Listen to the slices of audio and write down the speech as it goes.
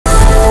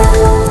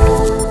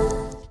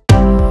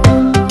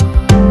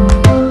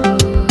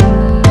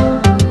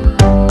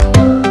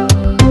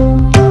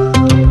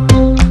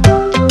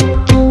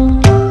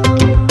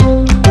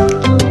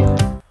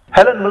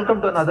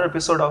another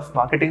episode of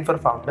Marketing for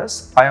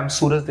Founders. I am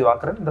Suraj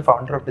Divakaran, the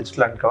founder of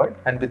Digital Uncovered,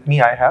 and with me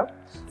I have...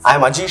 I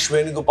am Ajish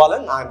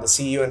Venugopalan. I am the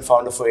CEO and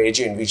founder for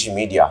AG and VG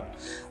Media.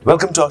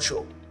 Welcome to our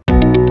show.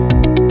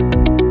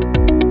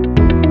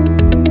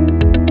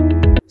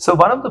 So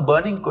one of the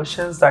burning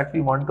questions that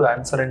we want to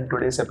answer in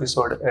today's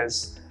episode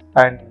is,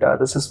 and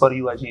this is for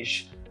you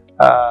Ajish,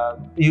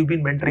 you've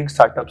been mentoring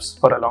startups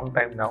for a long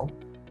time now.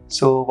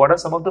 So what are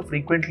some of the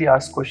frequently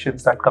asked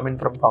questions that come in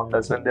from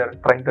founders when they're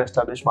trying to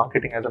establish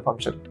marketing as a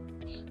function?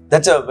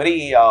 That's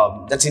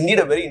indeed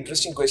a very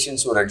interesting question,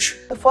 Suraj.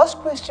 The first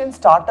question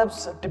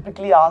startups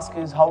typically ask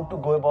is how to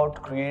go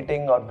about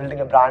creating or building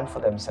a brand for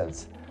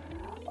themselves.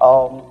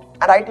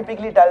 And I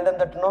typically tell them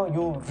that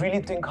you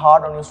really think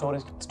hard on your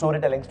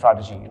storytelling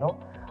strategy.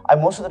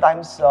 Most of the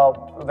times,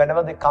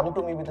 whenever they come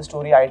to me with a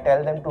story, I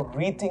tell them to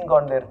rethink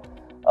on their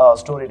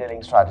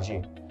storytelling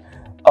strategy.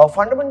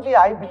 Fundamentally,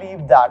 I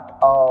believe that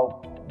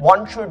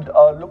one should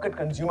look at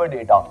consumer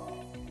data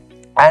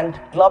and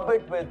club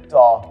it with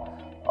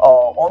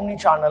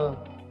omni-channel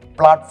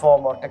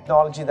platform or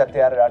technology that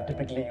they are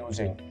typically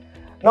using.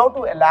 Now,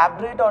 to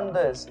elaborate on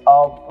this,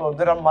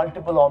 there are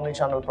multiple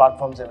omni-channel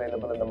platforms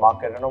available in the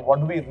market.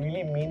 What do we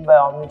really mean by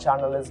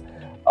omni-channel is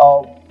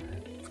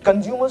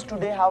consumers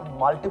today have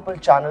multiple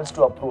channels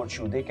to approach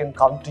you. They can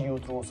come to you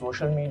through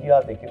social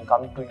media, they can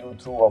come to you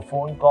through a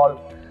phone call,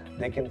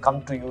 they can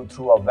come to you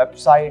through a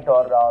website,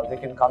 or they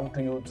can come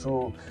to you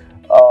through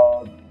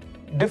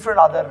different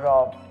other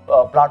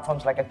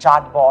platforms like a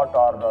chatbot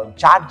or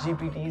chat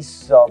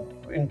GPTs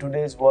in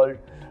today's world,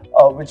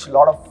 which a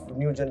lot of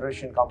new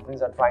generation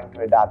companies are trying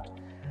to adapt.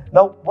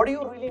 Now, what do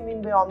you really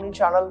mean by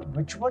omni-channel?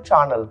 Whichever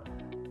channel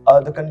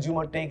the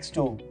consumer takes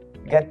to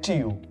get to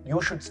you, you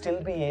should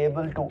still be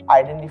able to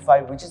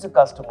identify which is a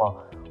customer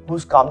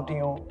who's come to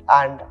you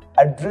and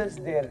address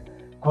their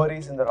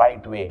queries in the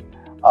right way.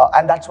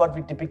 And that's what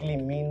we typically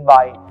mean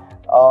by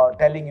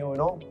telling you,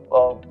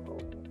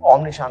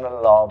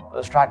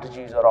 omni-channel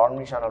strategies or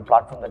omni-channel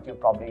platform that you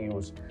probably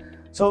use.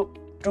 So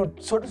to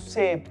sort of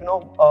say,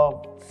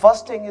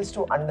 first thing is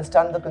to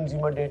understand the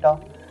consumer data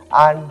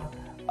and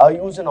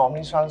use an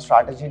omni-channel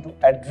strategy to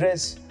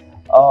address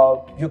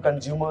your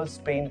consumer's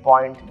pain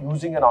point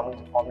using an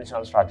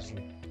omni-channel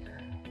strategy.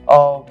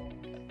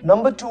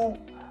 Number two,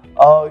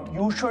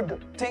 you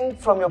should think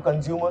from your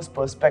consumer's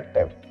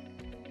perspective.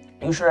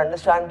 You should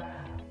understand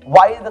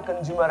why the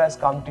consumer has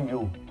come to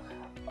you.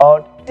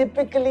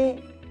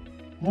 Typically,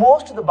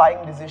 most of the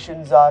buying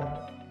decisions are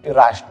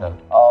irrational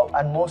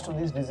and most of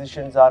these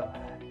decisions are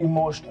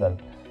emotional.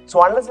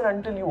 So unless and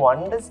until you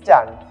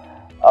understand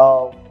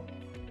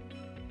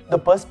the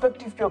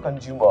perspective of your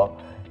consumer,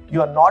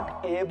 you are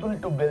not able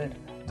to build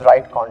the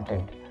right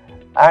content.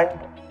 And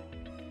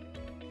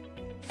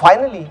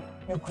finally,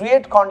 you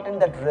create content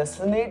that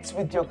resonates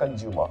with your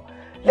consumer.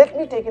 Let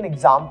me take an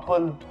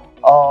example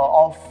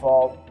of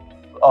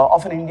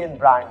an Indian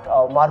brand,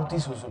 Maruti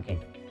Suzuki.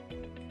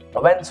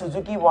 When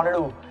Suzuki wanted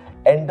to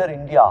enter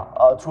India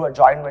through a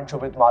joint venture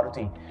with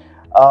Maruti,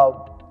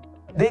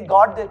 they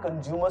got their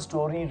consumer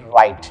story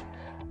right.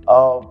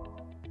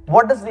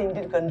 What does the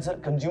Indian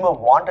consumer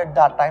want at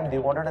that time? They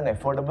wanted an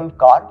affordable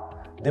car,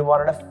 they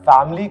wanted a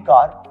family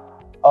car,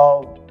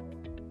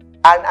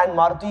 and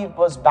Maruti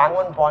was bang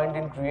on point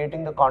in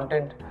creating the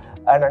content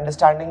and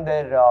understanding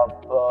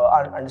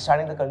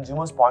the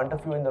consumer's point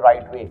of view in the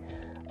right way.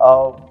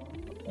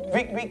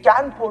 We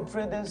can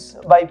portray this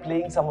by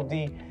playing some of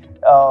the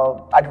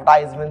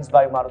advertisements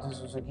by Maruti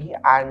Suzuki,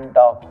 and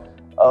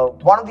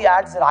one of the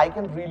ads that I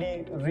can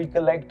really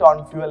recollect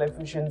on fuel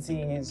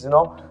efficiency is,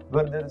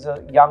 where there is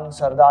a young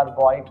Sardar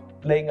boy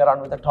playing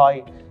around with a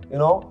toy,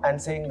 and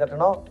saying that,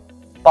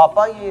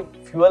 Papa, ye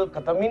fuel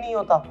khatam hi nahi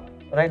hota,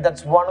 right?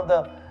 That's one of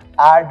the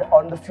ad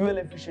on the fuel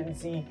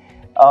efficiency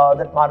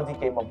that Maruti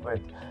came up with.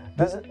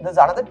 There's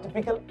another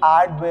typical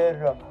ad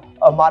where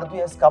Maruti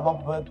has come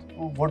up with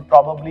would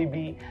probably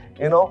be,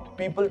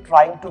 people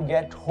trying to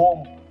get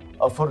home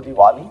for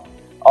Diwali,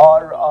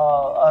 or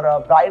a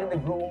bride and the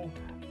groom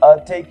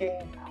taking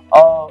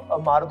a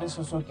Maruti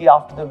Suzuki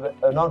after the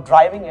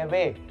driving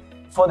away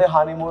for their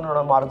honeymoon on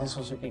a Maruti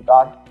Suzuki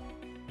car,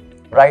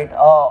 right?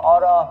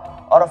 Or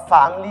a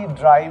family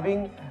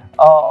driving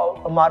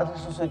a Maruti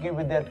Suzuki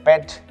with their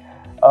pet,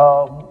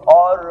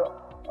 or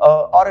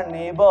a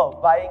neighbor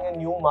buying a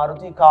new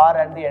Maruti car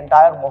and the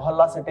entire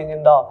mohalla sitting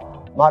in the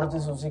Maruti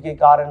Suzuki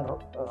car and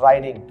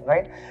riding,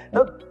 right?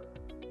 Now,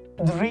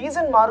 the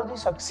reason Maruti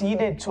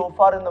succeeded so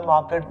far in the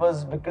market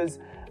was because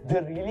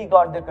they really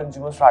got their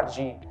consumer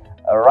strategy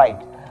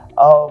right.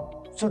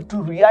 So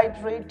to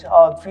reiterate,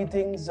 three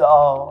things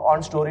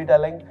on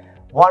storytelling.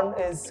 One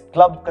is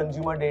club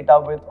consumer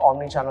data with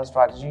omni-channel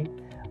strategy.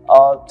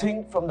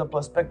 Think from the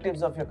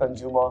perspectives of your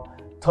consumer.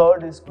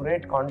 Third is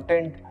create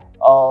content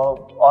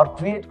that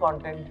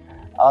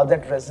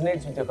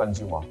resonates with your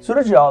consumer.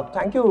 Suraj,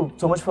 thank you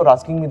so much for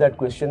asking me that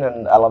question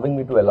and allowing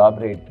me to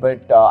elaborate.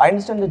 But I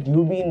understand that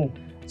you've been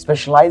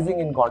specializing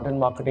in content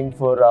marketing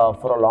for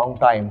a long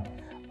time.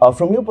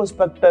 From your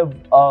perspective,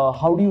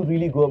 how do you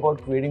really go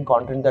about creating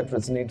content that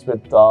resonates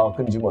with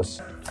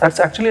consumers? That's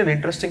actually an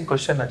interesting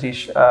question,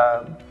 Ajish.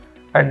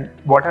 And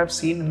what I've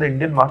seen in the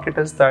Indian market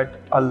is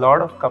that a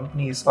lot of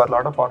companies or a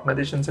lot of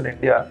organizations in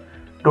India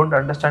don't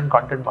understand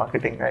content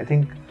marketing. I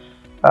think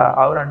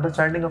our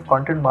understanding of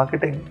content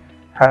marketing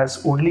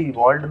has only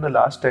evolved in the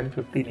last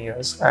 10-15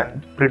 years,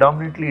 and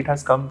predominantly it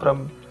has come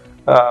from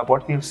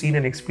what we've seen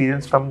and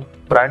experienced from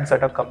brands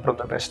that have come from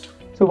the West.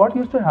 So what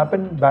used to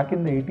happen back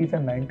in the 80s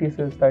and 90s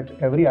is that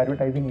every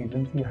advertising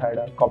agency had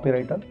a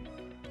copywriter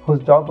whose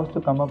job was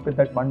to come up with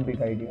that one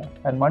big idea.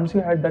 And once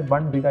you had that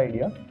one big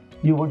idea,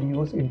 you would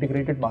use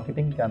integrated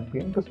marketing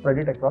campaign to spread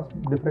it across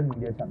different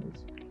media channels,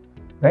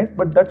 right?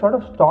 But that sort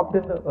of stopped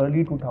in the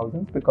early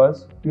 2000s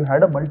because you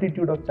had a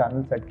multitude of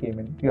channels that came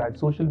in. You had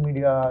social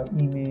media,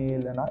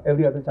 email, and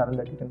every other channel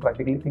that you can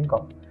practically think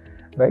of,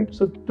 right?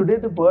 So today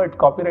the word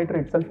copywriter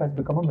itself has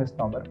become a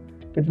misnomer.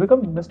 It's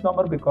become a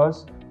misnomer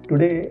because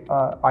today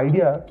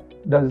idea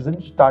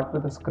doesn't start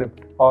with a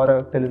script or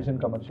a television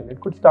commercial. It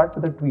could start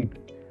with a tweet,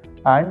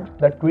 and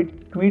that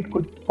tweet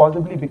could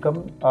possibly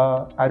become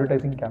an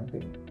advertising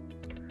campaign,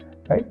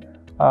 right?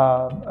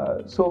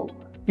 So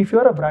if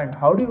you're a brand,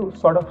 how do you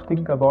sort of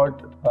think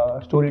about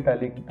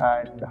storytelling,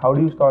 and how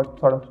do you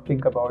sort of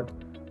think about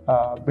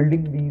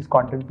building these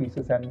content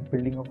pieces and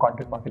building a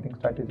content marketing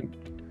strategy?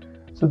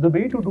 So the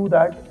way to do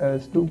that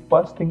is to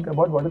first think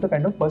about what is the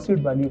kind of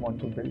perceived value you want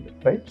to build,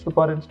 right? So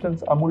for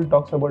instance, Amul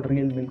talks about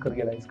real milk,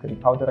 real ice cream,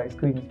 how their ice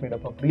cream is made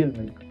up of real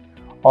milk.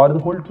 Or the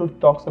Whole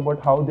Truth talks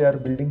about how they are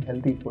building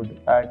healthy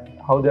food and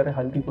how they are a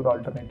healthy food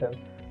alternative,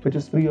 which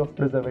is free of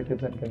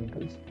preservatives and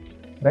chemicals,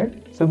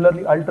 right?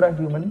 Similarly, Ultra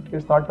Human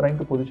is not trying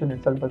to position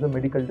itself as a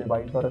medical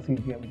device or a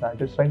CGM brand.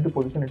 It's trying to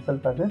position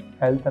itself as a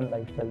health and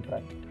lifestyle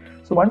brand.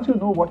 So once you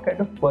know what kind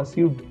of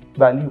perceived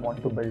value you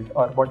want to build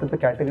or what is the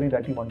category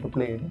that you want to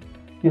play in,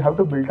 you have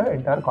to build an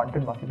entire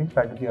content marketing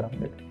strategy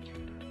around it.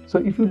 So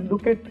if you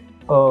look at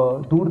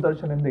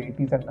Doordarshan in the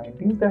 80s and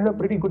 90s, they had a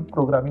pretty good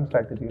programming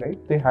strategy, right?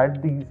 They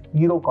had these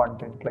hero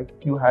content, like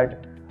you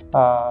had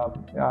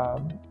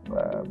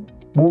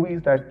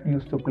movies that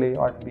used to play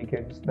on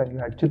weekends, then you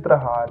had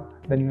Chitrahar,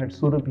 then you had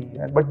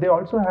Surabhi, but they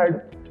also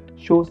had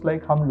shows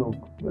like Hum Log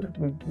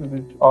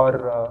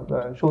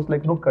or shows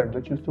like Nukkad,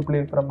 which used to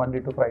play from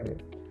Monday to Friday,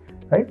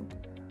 right?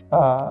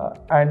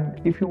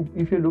 And if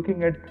you're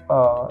looking at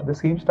the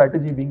same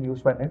strategy being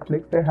used by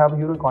Netflix, they have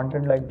hero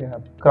content like they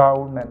have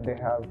Crown and they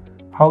have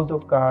House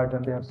of Cards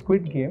and they have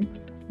Squid Game,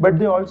 but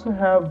they also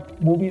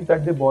have movies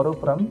that they borrow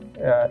from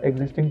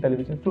existing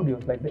television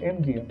studios like the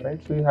MGM,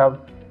 right? So you have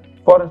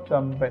Forrest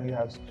Gump and you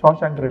have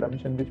Shawshank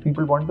Redemption, which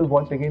people want to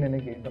watch again and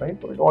again,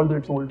 right? Although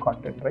it's old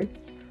content, right?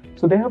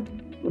 So they have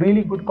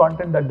really good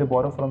content that they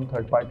borrow from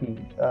third-party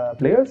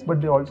players,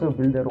 but they also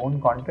build their own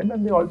content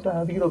and they also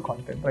have hero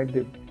content, right?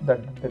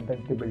 That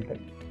they built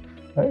in,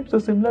 right? So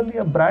similarly,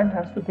 a brand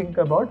has to think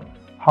about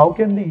how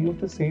can they use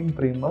the same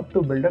framework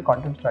to build a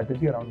content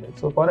strategy around it.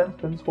 So for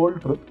instance, Whole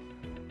Truth,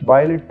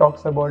 while it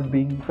talks about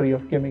being free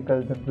of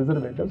chemicals and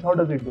preservatives, how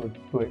does it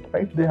do it,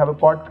 right? They have a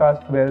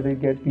podcast where they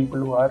get people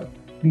who are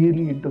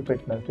really into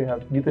fitness. They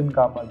have Nitin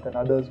Kamath and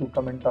others who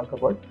come and talk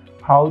about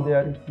how they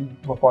are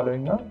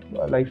following a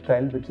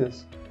lifestyle which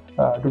is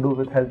to do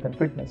with health and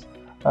fitness.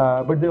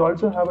 But they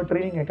also have a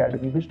training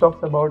academy which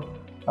talks about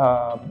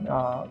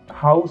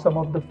how some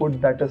of the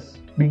food that is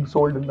being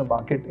sold in the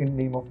market in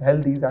name of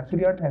healthy is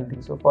actually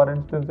unhealthy. So for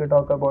instance, they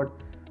talk about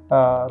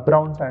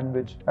brown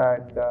sandwich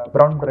and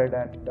brown bread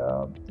and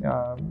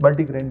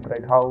multigrain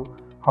bread,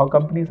 how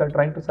companies are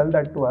trying to sell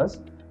that to us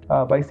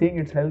by saying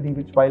it's healthy,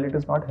 which while it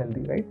is not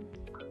healthy, right?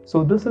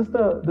 So this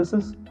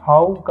is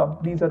how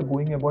companies are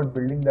going about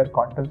building their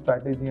content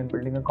strategy and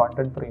building a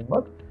content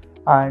framework.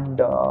 And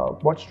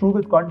what's true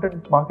with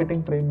content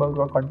marketing framework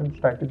or content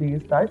strategy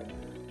is that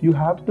you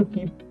have to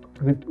keep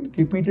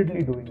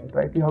repeatedly doing it,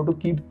 right? You have to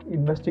keep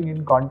investing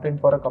in content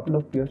for a couple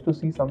of years to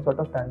see some sort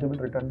of tangible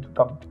returns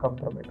come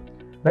from it,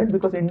 right?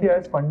 Because India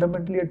is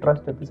fundamentally a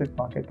trust deficit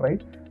market,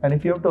 right? And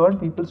if you have to earn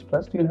people's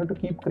trust, you'll have to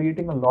keep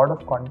creating a lot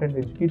of content,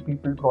 educate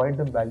people, provide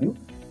them value.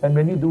 And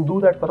when you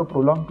do that for a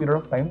prolonged period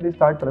of time, they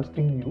start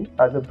trusting you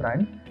as a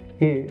brand.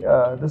 Hey,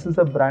 this is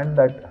a brand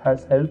that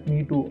has helped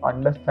me to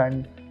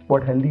understand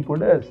what healthy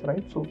food is,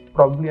 right? So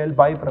probably I'll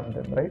buy from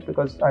them, right?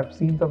 Because I've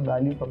seen some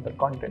value from their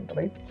content,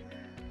 right?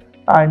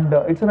 And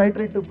it's an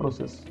iterative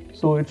process.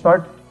 So it's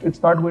not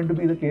going to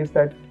be the case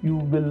that you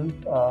will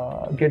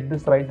get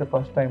this right the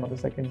first time or the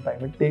second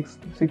time. It takes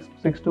 6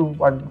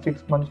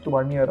 months to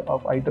 1 year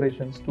of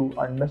iterations to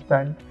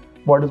understand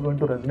what is going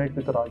to resonate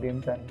with your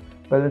audience and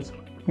whether it's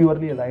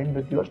purely aligned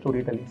with your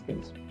storytelling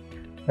skills,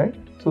 right?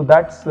 So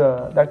that's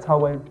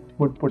how I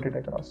would put it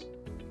across.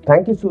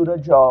 Thank you,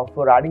 Suraj,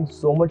 for adding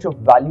so much of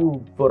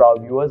value for our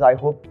viewers. I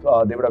hope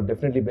they would have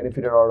definitely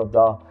benefited out of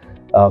the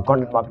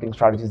content marketing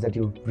strategies that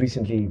you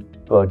recently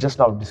just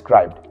now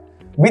described.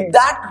 With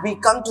that, we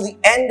come to the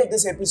end of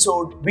this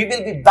episode. We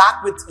will be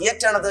back with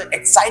yet another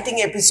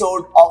exciting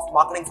episode of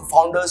Marketing for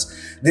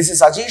Founders. This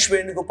is Ajish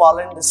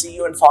Venugopalan, the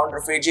CEO and founder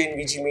of AJ and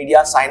VG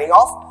Media, signing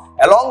off,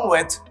 along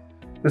with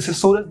This is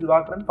Suraj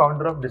Divakaran,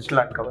 founder of Digital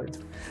Uncovered.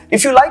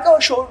 If you like our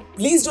show,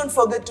 please don't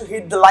forget to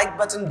hit the like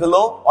button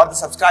below or the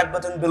subscribe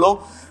button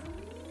below.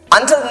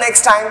 Until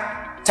next time,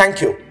 thank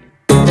you.